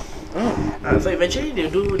same. So eventually they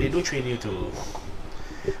do train you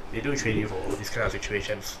for this kind of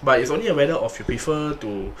situations. But it's only a matter of you prefer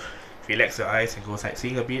to relax your eyes and go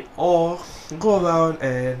sightseeing a bit, or go around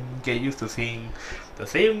and get used to seeing the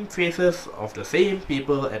same faces of the same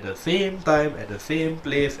people at the same time, at the same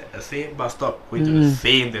place, at the same bus stop, going to the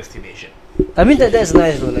same destination. I mean that's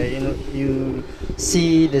nice though, like you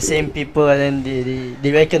see the same people and then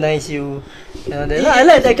they recognize you. I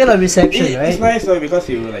like that kind of reception, right? It's nice though because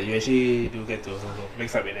you actually do get to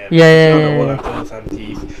mix up with them. Yeah. The old uncles,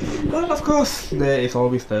 aunties. But of course, there is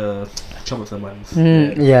always the troublesome ones.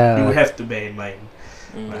 that yeah. You have to bear in mind.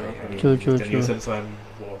 Like, I mean, True. The nuisance one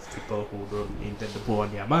was people who don't intend to put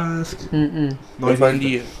on their mask. Not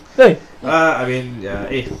funny. Hey, I mean,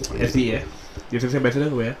 SD, you think ambassador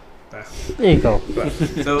where? there you go.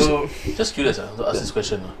 So, Just curious to ask this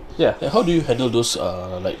question. yeah. Like, how do you handle those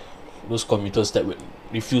those commuters that would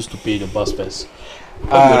refuse to pay the bus fares?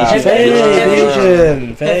 Have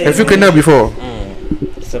you kena before?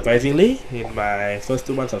 Surprisingly, in my first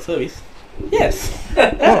 2 months of service, yes.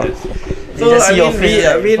 You just see your face,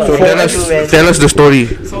 So like, tell us the story.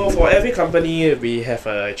 So for every company, we have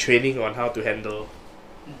a training on how to handle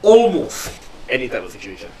almost any type of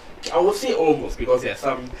situation. I would say almost because there are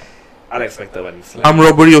some unexpected ones. Like Armed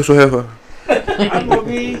robbery also have. armed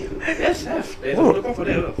robbery, yes, have. There's a protocol for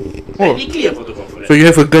that. Technically a protocol for that. So you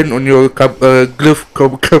have a gun on your glove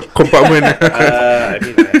compartment. I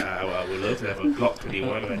mean, I would love to have a Glock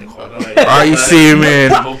 21 at the corner. I see, man.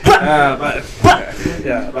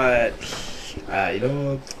 But you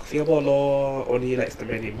know, Singapore law only likes the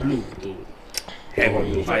man in blue to hang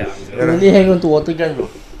on to firearms. You know? only hang on to water gun, bro.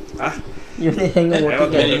 Ah, You need hang I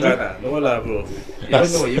want to working make a no lah, bro.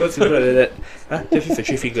 Even simpler than that. Huh? Just use the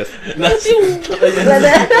 3 fingers.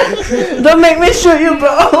 Don't make me shoot you,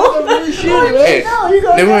 bro. Hey,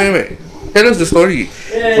 never mind. Tell us the story.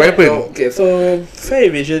 What happened? Okay, so fair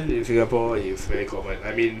evasion in Singapore is very common.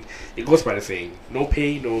 I mean, it goes by the saying, no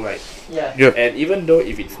pay, no right. Yeah. Yep. And even though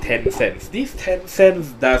if it's 10 cents, these 10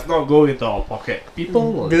 cents does not go into our pocket.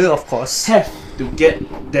 People will Do of course. have to get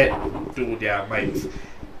that to their minds.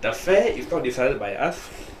 The fare is not decided by us,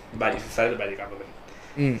 but it's decided by the government.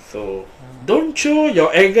 So don't show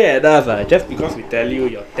your anger at us just because we tell you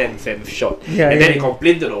you're 10 cents short. Yeah, and yeah, then you yeah.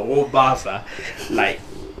 complain to the whole bus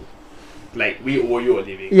like we owe you a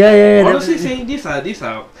living. Yeah. Honestly saying, these are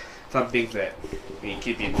some things that we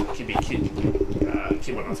keep on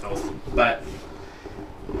ourselves. But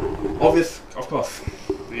of course,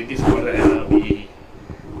 in this modern era, we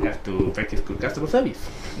have to practice good customer service.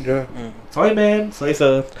 Yeah. Sorry, man. Sorry,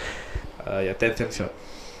 sir. You're 10 cents short.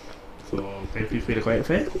 So can you please pay the correct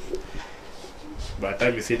fare? By the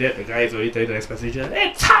time you say that, the guy is already telling the next passenger,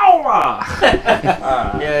 "Hey, Chow!"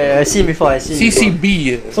 Yeah, I seen before.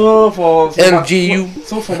 CCB. So for LGU.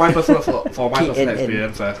 for my personal KNN.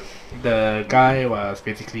 experience, the guy was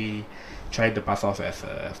basically trying to pass off as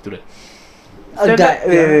a student. A guy.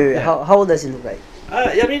 Wait. Yeah. How old does he look like?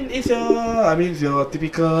 I mean, it's your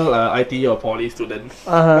typical IT or poly student.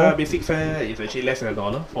 Basic fare is actually less than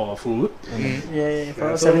 $1 for food. Yeah.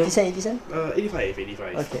 For Yeah, 70 cent, 80 cent.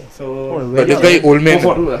 85. Okay. So, Oh, But very the guy cheap. old man.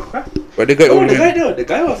 Huh? But the guy No, old the guy man. no, the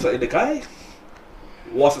guy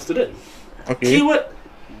was a student. Okay. Keyword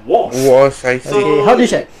was. Was I So- Okay. How do you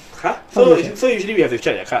check? Huh? How do So you check? so usually we have to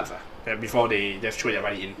check their cards before they just throw their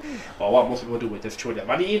money in. Or what most people do is just throw their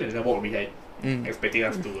money in and then walk behind, expecting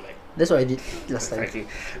us to like. That's what I did last time. Exactly.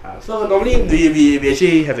 So normally we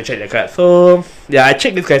actually have to check their card. So yeah, I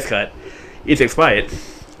checked this guy's card. It's expired.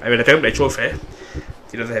 I mean, I tell him the actual fare.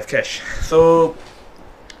 He doesn't have cash. So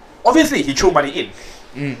obviously he threw money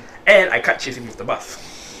in, and I can't chase him with the bus.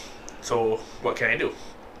 So what can I do?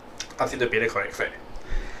 Ask him to pay the correct fare,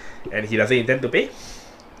 and he doesn't intend to pay.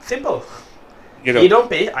 Simple. You He know. don't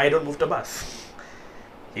pay. I don't move the bus.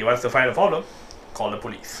 He wants to find a problem. Call the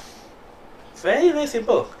police. Very very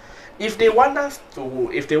simple. If they want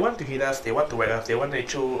to hit us, they want to whack us, they want to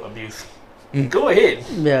show abuse, go ahead.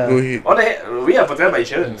 Yeah. Go ahead. On the head, we are protected by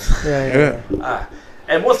insurance. Yeah.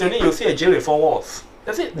 And most only you'll see a jail with 4 walls.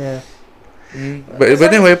 That's it. Yeah. But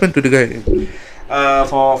then what happened to the guy?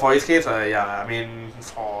 For his case, I mean,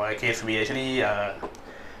 for a case we actually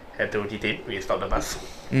had to detain. We stopped the bus,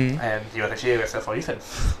 and he was actually arrested for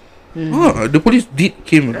offense. Oh, the police did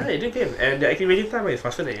came. Yeah, it did came, and the activation time is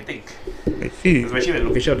faster than you think, I see. especially with the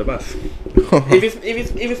location of the bus. if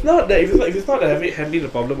it's not handling the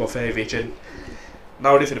problem of fair evasion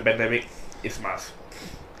nowadays in the pandemic, it's mask.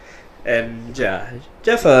 And yeah,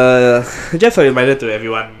 just a reminder to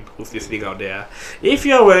everyone who's listening out there: if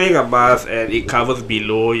you're wearing a mask and it covers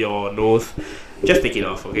below your nose, just take it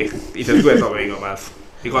off. Okay, it's as good as not wearing a mask.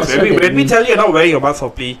 Because when we tell you you're not wearing a mask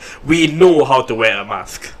properly, we know how to wear a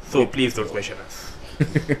mask. So please don't question us.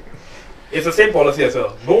 It's the same policy as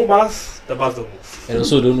well. No mask, the bus don't move. And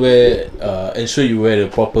also don't wear, ensure you wear the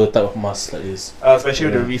proper type of mask like this. Especially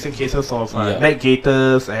with the recent cases of neck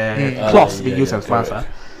gaiters and cloths being used as masks. correct.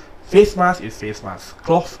 Face mask is face mask.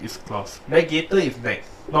 Cloth is cloth. Neck gaiter is neck,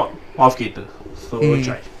 not mouth gaiter. So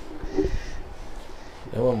try.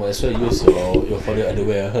 That one might as well use your father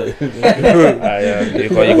underwear.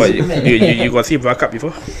 You got see bra cup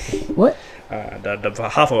before? What? The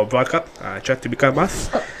half of a bra cup tried to become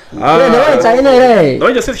mask. Yeah, that one in China, right?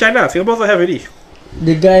 No, just in China. Singapore also have already.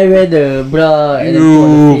 The guy wear the bra and then put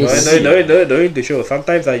on the face. No need to show.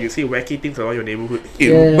 Sometimes you see wacky things around your neighborhood.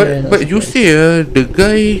 Yeah, But you say the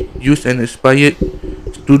guy used an expired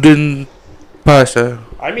student pass.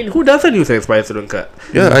 I mean, who doesn't use an expired student card?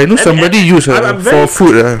 Yeah, I know somebody use I'm for very-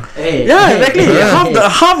 food. Hey, Yeah, exactly. hey.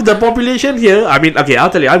 half the population here. I mean, okay,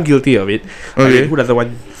 I'll tell you, I'm guilty of it. I Okay. mean, who doesn't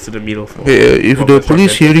want student meal? If for the the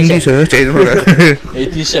police short hearing this, check it out.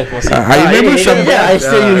 18 chef was it? I remember yeah, somebody, I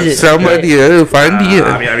still use it. somebody, Fandi.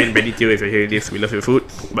 I mean, Benny Teo, if you're hearing this, we love your food,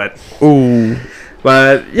 but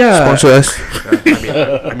yeah. Sponsor us.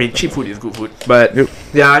 I mean, cheap food is good food, but Yep.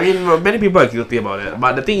 yeah, I mean, many people are guilty about it.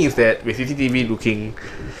 But the thing is that with CCTV looking,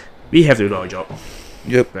 we have to do our job.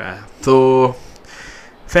 Yep. So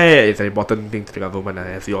fair is an important thing to the government,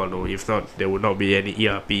 as you all know. If not, there would not be any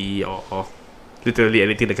ERP or literally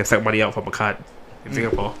anything that can suck money out from a card in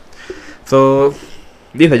Singapore. So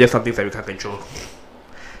these are just some things that we can't control.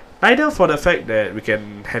 Neither for the fact that we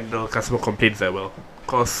can handle customer complaints that well,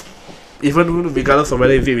 because even regardless of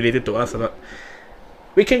whether it's related to us or not,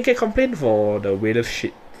 we can get complained for the weirdest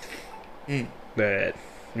shit. that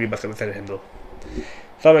we must understand and handle.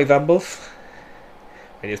 Some examples: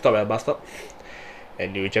 when you stop at a bus stop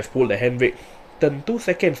and you just pull the handbrake, turn 2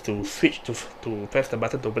 seconds to switch to press the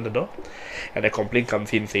button to open the door, and a complaint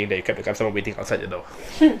comes in saying that you kept the customer waiting outside the door.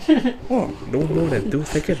 No more than 2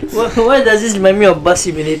 seconds. Why does this remind me of Bus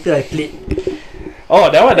Simulator I played? Oh,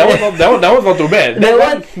 that was not too bad. That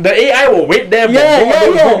one- the AI will wait there for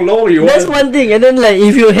Yeah. how long you That's want. one thing. And then like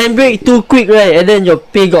if you handbrake too quick, right, and then your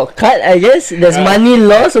pay got cut, I guess there's money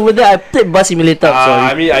lost over there. I played Bus Simulator.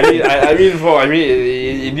 Sorry.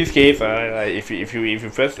 In this case, like, if you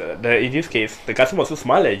press in this case, the customer also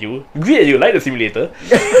smile at you, greet at you like the simulator,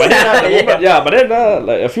 but then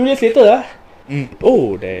like a few years later,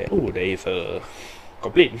 there is a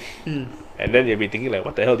complaint, and then you'll be thinking like,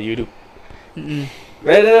 what the hell did you do?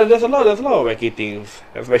 There's a lot of wacky things,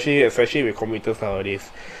 especially with commuters nowadays,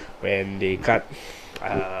 when they cut.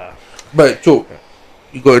 But Chok,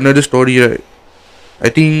 you got another story, right? I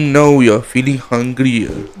think now we are feeling hungry.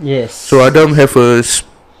 Yes. So Adam have a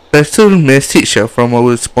special message from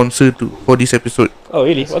our sponsor for this episode. Oh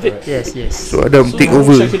really? What's it? Yes. So Adam, take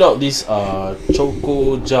over. Check it out. This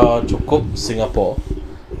Choco Chocop Singapore.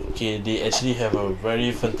 Okay, they actually have a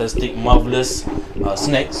very fantastic, marvelous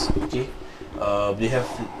snacks. Okay, they have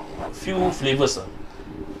few flavors.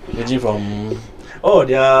 Ranging from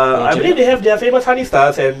I believe they have their famous honey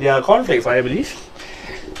stars and their cornflakes, I believe.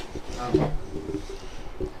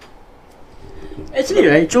 Actually,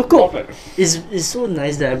 right, Choco is so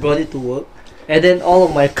nice that I brought it to work, and then all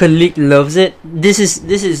of my colleague loves it. This is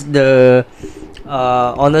the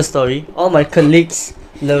honest story. All my colleagues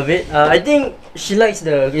love it. I think she likes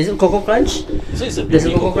is it Coco Crunch? so it's a There's a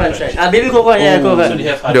baby Coco Crunch, right? Baby Coco, yeah, Coco So Crunch. they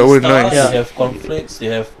have That honey was stars, nice. they have cornflakes, they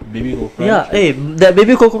have baby Coco Crunch. Yeah, hey, that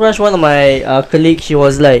Baby Coco Crunch, one of my colleagues, she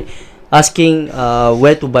was like asking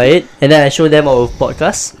where to buy it, and then I showed them our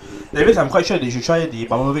podcast. David, I'm quite sure they should try the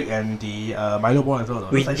Bubble and the Milo ball as well.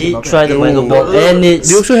 We did try the Milo ball, and it's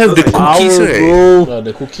They also have the cookies, power, right? bro.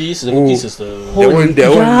 The cookies is the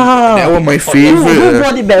That one my Who favorite.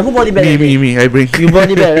 brought it back? Who brought it back? Me, I bring. You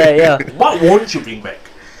brought it back, right? Yeah. What won't you bring back?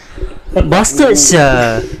 Bastards,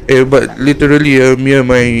 But literally, me and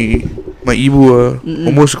my ibu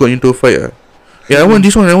almost got into a fight. Yeah, I want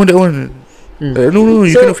this one, I want that one. No,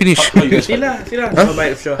 you So- cannot finish. How you guys fight? Sila.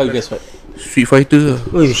 Huh? Sure. How you guys fight? Street Fighter.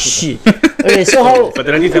 Oh shit. Okay, so how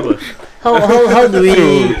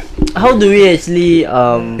do we actually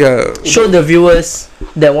Yeah. show the viewers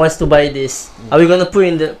that wants to buy this? Are we gonna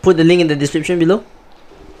put the link in the description below?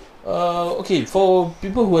 Okay, for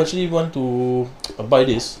people who actually want to buy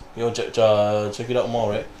this, check it out more,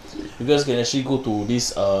 right? You guys can actually go to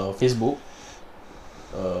this Facebook.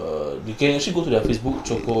 You can actually go to their Facebook,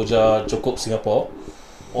 Chocop Singapore,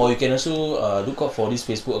 or you can also look out for this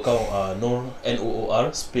Facebook account, Noor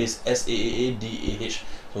space SAAADAH,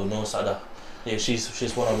 so Noor Sada. Yeah, she's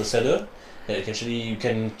one of the seller. Yeah, you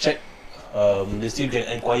can check. They still can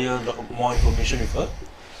inquire more information with her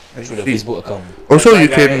through the Facebook account. Also, you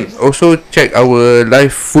can also check our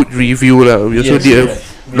live food review lah. We also did a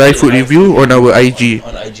live food review on our IG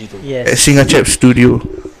On IG too. at Yes. Singachap Studio.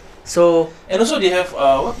 So And also they have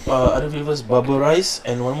other flavors, bubble rice,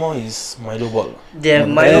 and one more is Milo ball. they have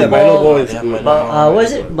Yeah, Milo Milo ball. ball is They have good. Milo ball. What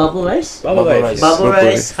is it? Bubble rice? Bubble rice. Bubble Bubble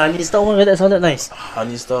rice, honey star. Oh, that sounded nice.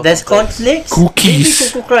 Honey stuff. There's cornflakes, Cookies.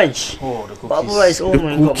 baby Coco Crunch, Oh, the cookies. bubble rice. Oh The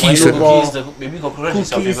my god, cookies, Milo ball. The baby cockroach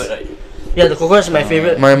is your Cookies. favorite, right? Yeah, the Coco Crunch is my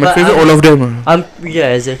favorite. My But favorite, all of them.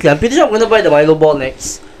 yeah, exactly. I'm pretty sure I'm gonna buy the Milo ball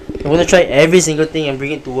next. I'm gonna try every single thing and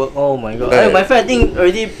bring it to work. Oh my god. My friend I think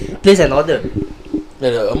already placed an order. Yeah,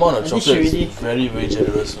 the amount of I think she chocolate is really- very, very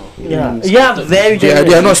generous. So. Yeah, very generous.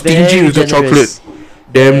 They are not stingy very with the generous.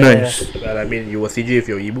 Damn Yeah. nice. Well, I mean, you were CG with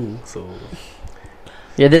your Ibu, so.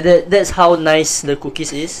 Yeah, that's how nice the cookies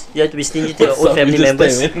is. You have to be stingy to your What's own up family with this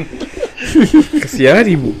members. time, man? Kesian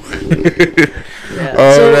Ibu. Yeah.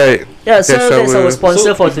 Alright. So that's our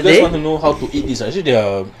sponsor for if you guys today. want to know how to eat this, actually there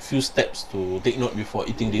are a few steps to take note before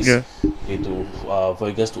eating this. Yeah. Okay, for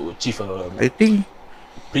you guys to achieve a I think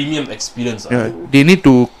premium experience. they need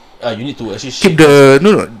to You need to actually keep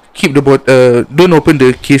shake keep the don't open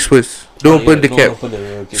the case first. Don't open the cap. Open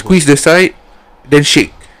the case Squeeze the side, then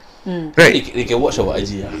shake. Mm. Right. They can watch our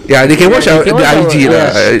IG. Yeah, they can watch Yeah, our they can the watch IG our-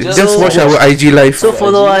 lah. yeah. Just So- watch our IG live. So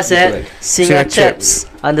follow us at Correct.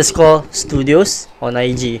 singachaps_studios on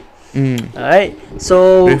IG. Mm. Alright,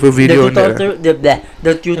 so We have a video on that,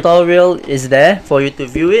 the tutorial is there for you to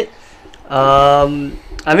view it. I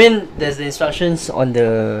mean, there's the instructions on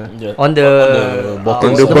the Yeah, on the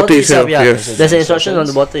bottle On the bottle itself, yeah. yes. There's the instructions on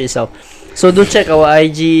the bottle itself. So do check our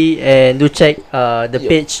IG and do check the Yeah.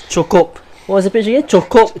 page Chocop What was the page again?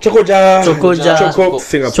 Choco Chokoja.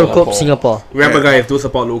 Singapore. Singapore. Remember, guys, do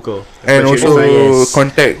support local. And Especially also Yes.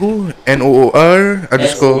 contact who? NOOR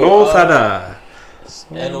underscore. No Sada.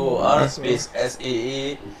 NOR space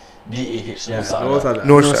SAADAH. No Sada.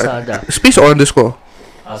 No, No Sada. space or underscore?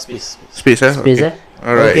 Space. Space, Space, okay.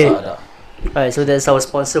 Alright. Okay. Sada. Alright, so that's our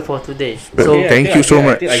sponsor for today. But So thank you so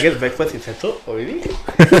much. I guess breakfast is settled already.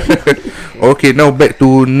 Okay, now back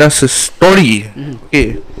to Nas's story.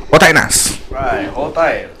 Okay, otak Nas. Right, hold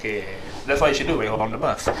tight. Okay, that's what you should do when you're on the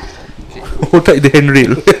bus. Otak the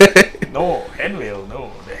handrail. No, handrail, no,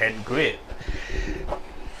 the hand grip.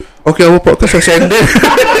 Okay, our podcast has ended.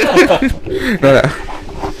 No lah.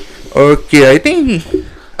 Okay, I think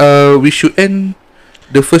we should end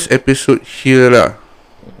the first episode here lah.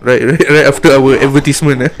 Right after our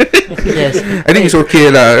advertisement. yes. I think it's okay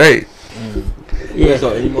lah, right? You guys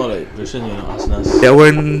got any more like question you wanna ask us? That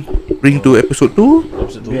one bring to episode 2.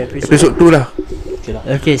 Episode two. Yeah, episode. Episode 2 lah. Okay lah.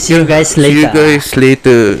 Okay, see you guys See you later. guys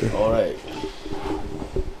later.